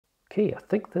Okay, I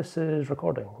think this is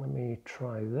recording. Let me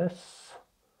try this.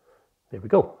 There we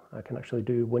go. I can actually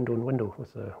do window and window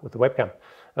with the webcam.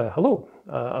 Hello.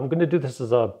 I'm going to do this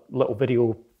as a little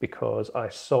video because I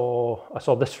saw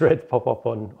this thread pop up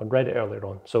on Reddit earlier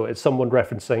on. So it's someone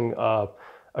referencing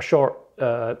a short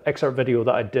excerpt video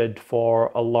that I did for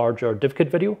a larger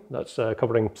DivKid video that's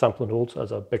covering sample and holds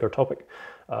as a bigger topic.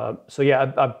 So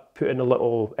yeah, I put in a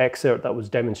little excerpt that was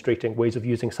demonstrating ways of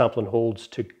using sample and holds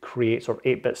to create sort of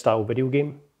 8-bit style video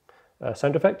game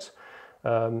sound effects.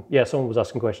 Yeah, someone was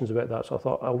asking questions about that, so I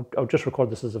thought I'll just record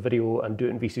this as a video and do it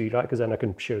in VCV Rack, because then I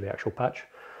can share the actual patch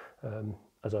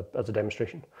as a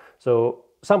demonstration. So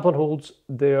sample and holds,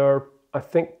 they're, I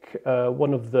think,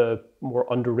 one of the more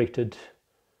underrated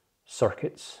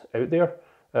circuits out there.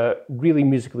 Really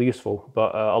musically useful,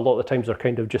 but a lot of the times they're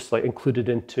kind of just like included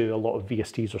into a lot of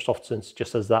VSTs or soft synths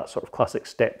just as that sort of classic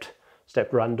stepped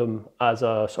random as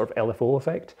a sort of LFO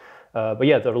effect. But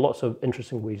yeah, there are lots of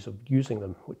interesting ways of using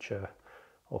them, which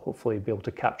I'll hopefully be able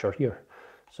to capture here.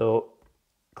 So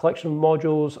collection of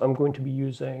modules, I'm going to be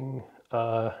using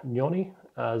Instruō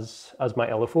as my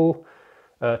LFO.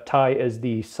 Tai is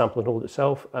the sample and hold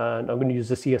itself, and I'm going to use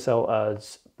the CSL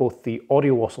as both the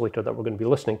audio oscillator that we're going to be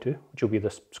listening to, which will be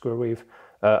this square wave,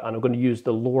 and I'm going to use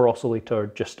the lower oscillator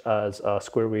just as a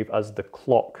square wave as the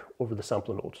clock over the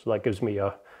sample and hold. So that gives me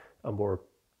a more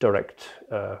direct,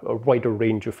 a wider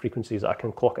range of frequencies that I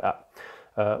can clock it at.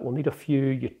 We'll need a few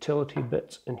utility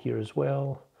bits in here as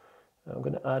well. I'm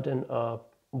going to add in a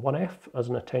 1F as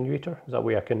an attenuator. That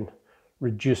way I can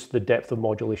reduce the depth of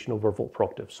modulation over volt per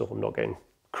octave, so I'm not getting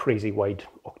crazy wide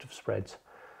octave spreads.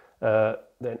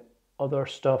 Then other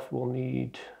stuff, we'll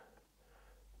need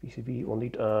VCV, we'll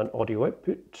need an audio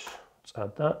output. Let's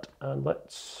add that, and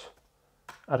let's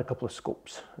add a couple of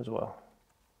scopes as well,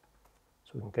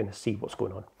 so we can kind of see what's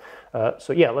going on.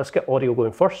 So yeah, let's get audio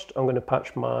going first. I'm going to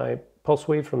patch my pulse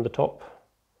wave from the top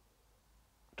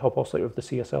oscillator of the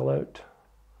CSL out.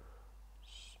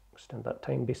 Extend that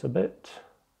time base a bit.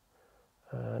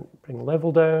 And bring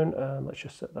level down, and let's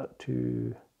just set that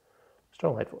to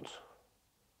strong headphones.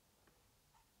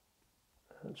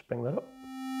 Let's bring that up.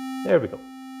 There we go.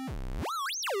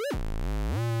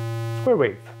 Square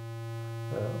wave.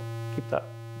 Keep that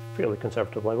fairly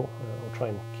conservative level. I'll try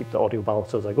and keep the audio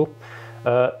balance as I go.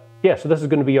 Yeah, so this is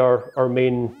going to be our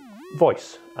main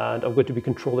voice, and I'm going to be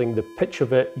controlling the pitch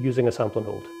of it using a sample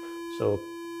and hold. So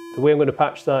the way I'm going to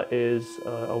patch that is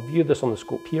I'll view this on the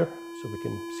scope here so we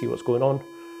can see what's going on.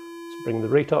 Let's bring the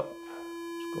rate up.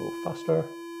 Let's go faster.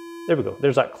 There we go.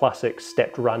 There's that classic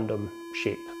stepped random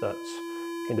shape that's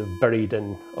kind of buried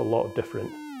in a lot of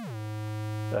different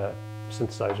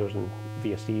synthesizers and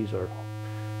VSTs, or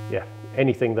yeah,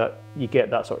 anything that you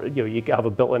get that sort of, you know, you have a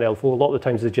built-in LFO. A lot of the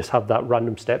times they just have that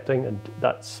random step thing, and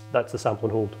that's the sample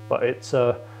and hold. But it's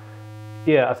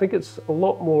yeah, I think it's a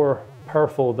lot more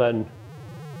powerful than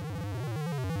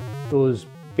those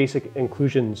basic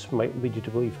inclusions might lead you to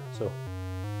believe. So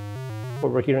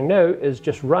what we're hearing now is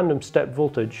just random step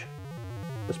voltage,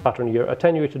 this pattern here,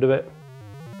 attenuated a bit,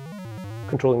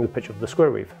 controlling the pitch of the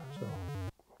square wave. So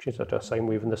change that to a sine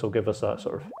wave, and this will give us that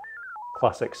sort of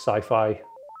classic sci-fi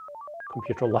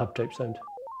computer lab type sound.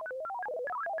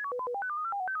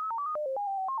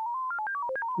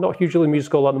 Not hugely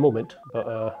musical at the moment,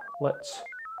 but let's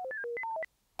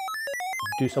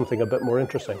do something a bit more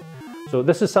interesting. So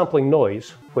this is sampling noise,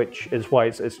 which is why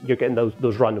you're getting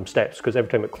those random steps, because every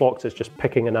time it clocks, it's just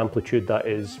picking an amplitude that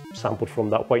is sampled from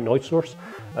that white noise source.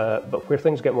 But where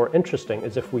things get more interesting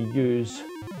is if we use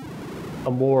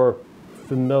a more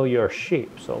familiar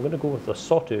shape. So I'm going to go with the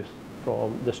sawtooth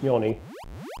from this Instruō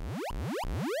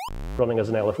running as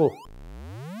an LFO.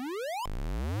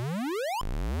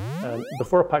 And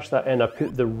before I patch that in, I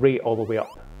put the rate all the way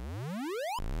up.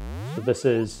 So this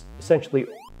is essentially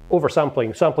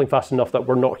oversampling, sampling fast enough that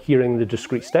we're not hearing the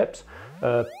discrete steps.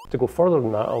 To go further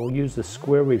than that, I'll use the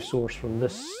square wave source from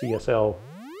this CSL.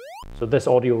 So this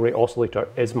audio rate oscillator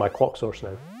is my clock source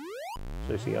now.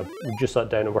 So you see, I've reduced that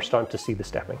down and we're starting to see the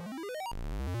stepping.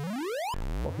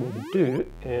 What we need to do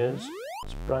is,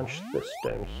 let's branch this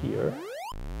down here.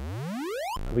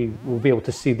 We will be able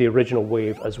to see the original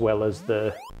wave as well as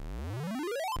the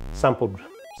sampled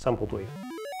wave.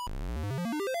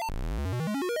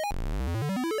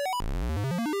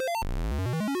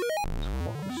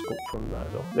 From that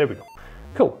as well. There we go.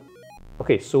 Cool.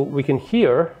 Okay, so we can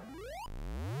hear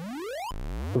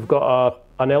we've got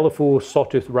an LFO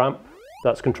sawtooth ramp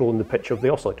that's controlling the pitch of the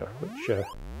oscillator, which it's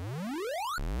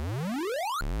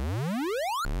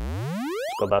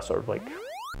got that sort of like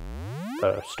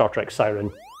Star Trek siren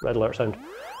red alert sound.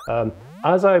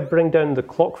 As I bring down the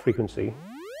clock frequency,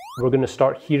 we're going to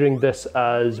start hearing this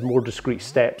as more discrete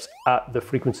steps at the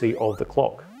frequency of the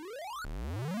clock.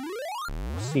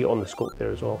 See it on the scope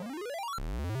there as well.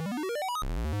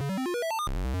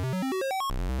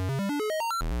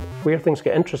 Where things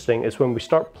get interesting is when we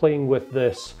start playing with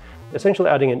this, essentially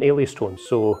adding an alias tone.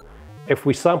 So if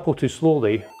we sample too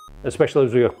slowly, especially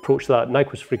as we approach that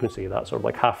Nyquist frequency, that sort of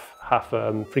like half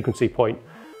frequency point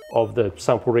of the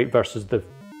sample rate versus the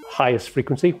highest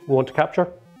frequency we want to capture,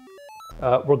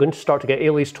 we're going to start to get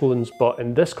alias tones, but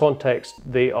in this context,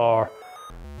 they are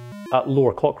at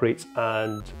lower clock rates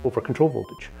and over control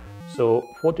voltage. So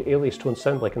what do alias tones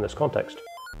sound like in this context?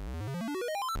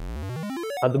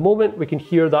 At the moment, we can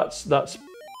hear that's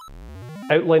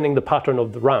outlining the pattern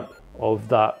of the ramp of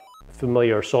that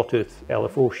familiar sawtooth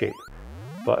LFO shape.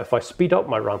 But if I speed up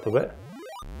my ramp a bit,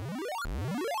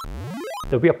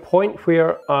 there'll be a point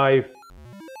where I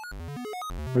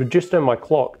reduce down my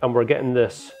clock and we're getting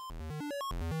this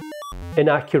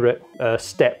inaccurate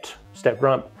stepped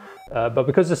ramp. But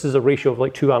because this is a ratio of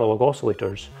like 2 analog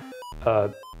oscillators,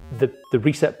 the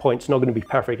reset point's not going to be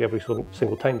perfect every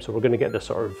single time, so we're going to get this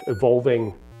sort of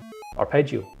evolving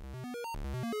arpeggio.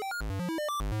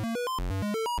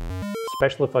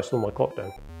 Especially if I slow my clock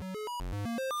down.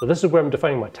 So this is where I'm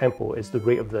defining my tempo, is the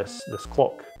rate of this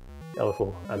clock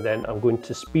LFO, and then I'm going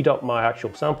to speed up my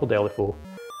actual sampled LFO,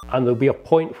 and there'll be a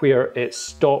point where it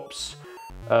stops.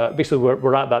 Basically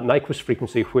we're at that Nyquist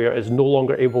frequency where it's no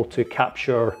longer able to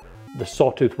capture the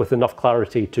sawtooth with enough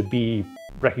clarity to be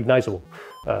recognizable.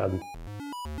 There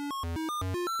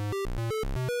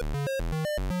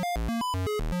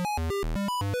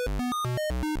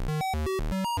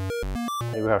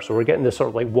we are, so we're getting this sort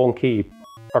of like wonky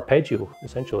arpeggio,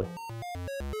 essentially.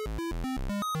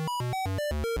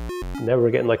 And now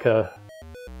we're getting like a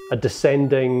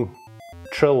descending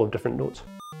trill of different notes.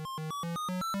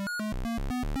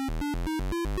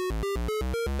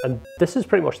 And this is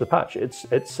pretty much the patch. It's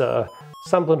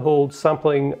sample and hold,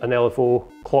 sampling an LFO,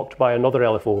 clocked by another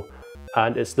LFO,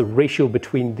 and it's the ratio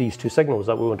between these two signals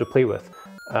that we want to play with.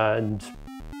 And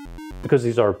because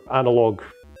these are analog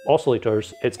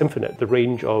oscillators, it's infinite, the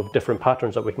range of different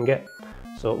patterns that we can get.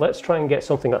 So let's try and get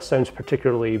something that sounds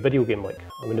particularly video game-like.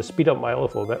 I'm going to speed up my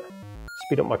LFO a bit,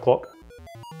 speed up my clock.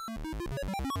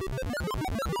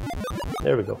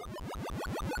 There we go.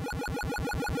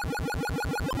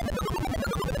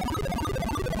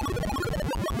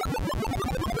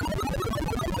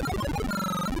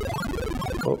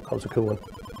 Oh, that was a cool one.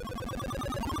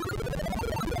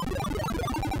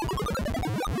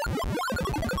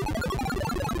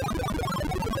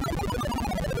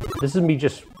 This is me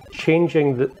just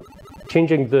changing the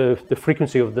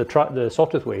frequency of the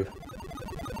sawtooth wave.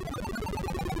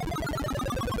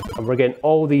 And we're getting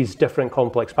all these different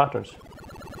complex patterns.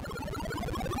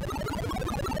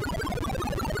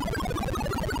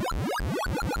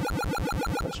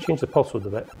 Let's change the pulse width a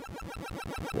bit.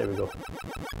 There we go.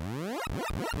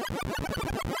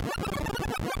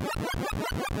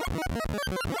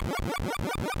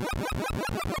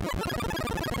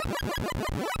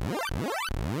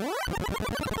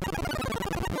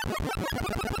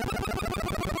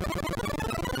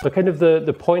 So kind of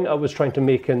the point I was trying to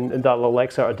make in that little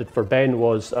excerpt I did for Ben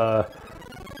was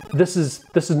this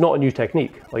is not a new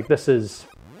technique. Like this is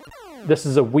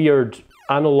a weird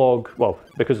analog, well,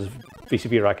 because it's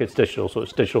VCV Rack, it's digital, so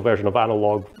it's digital version of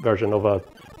analog version of a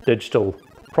digital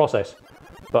process.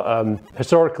 But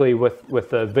historically with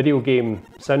video game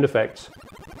sound effects,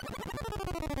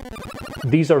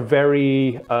 these are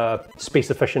very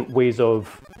space efficient ways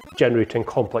of generating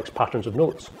complex patterns of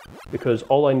notes, because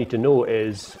all I need to know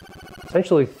is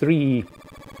essentially three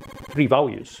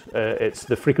values. It's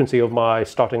the frequency of my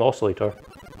starting oscillator,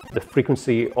 the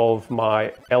frequency of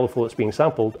my LFO that's being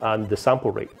sampled, and the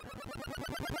sample rate.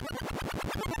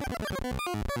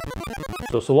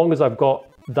 So long as I've got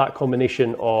that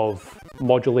combination of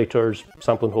modulators,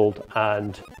 sample and hold,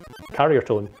 and carrier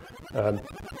tone,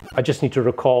 I just need to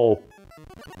recall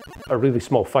a really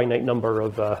small finite number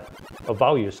of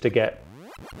values to get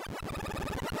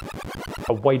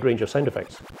a wide range of sound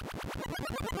effects.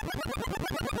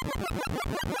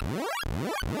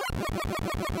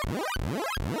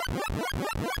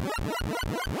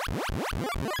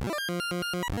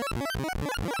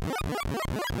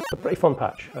 It's a pretty fun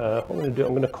patch. What I'm going to do,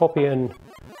 I'm going to copy in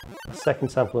a second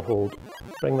sample and hold,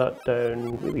 bring that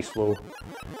down really slow,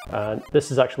 and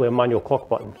this is actually a manual clock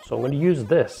button, so I'm going to use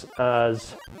this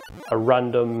as a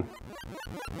random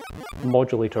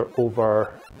modulator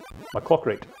over my clock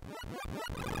rate.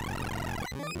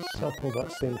 Sample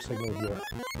that same signal here.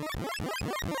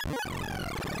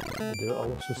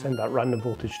 I'll also send that random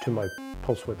voltage to my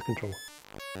pulse width control.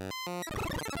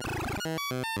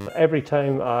 But every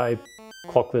time I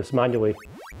clock this manually,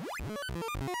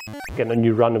 getting a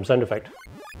new random sound effect.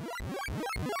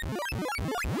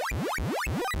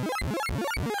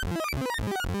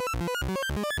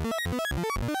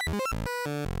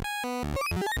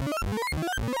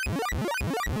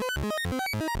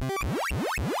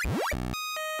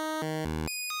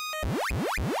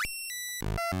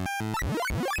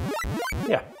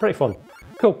 Yeah, pretty fun.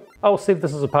 Cool. I'll save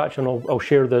this as a patch and I'll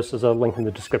share this as a link in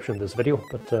the description of this video.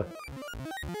 But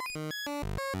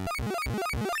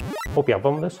hope you have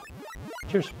fun with this.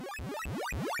 Cheers.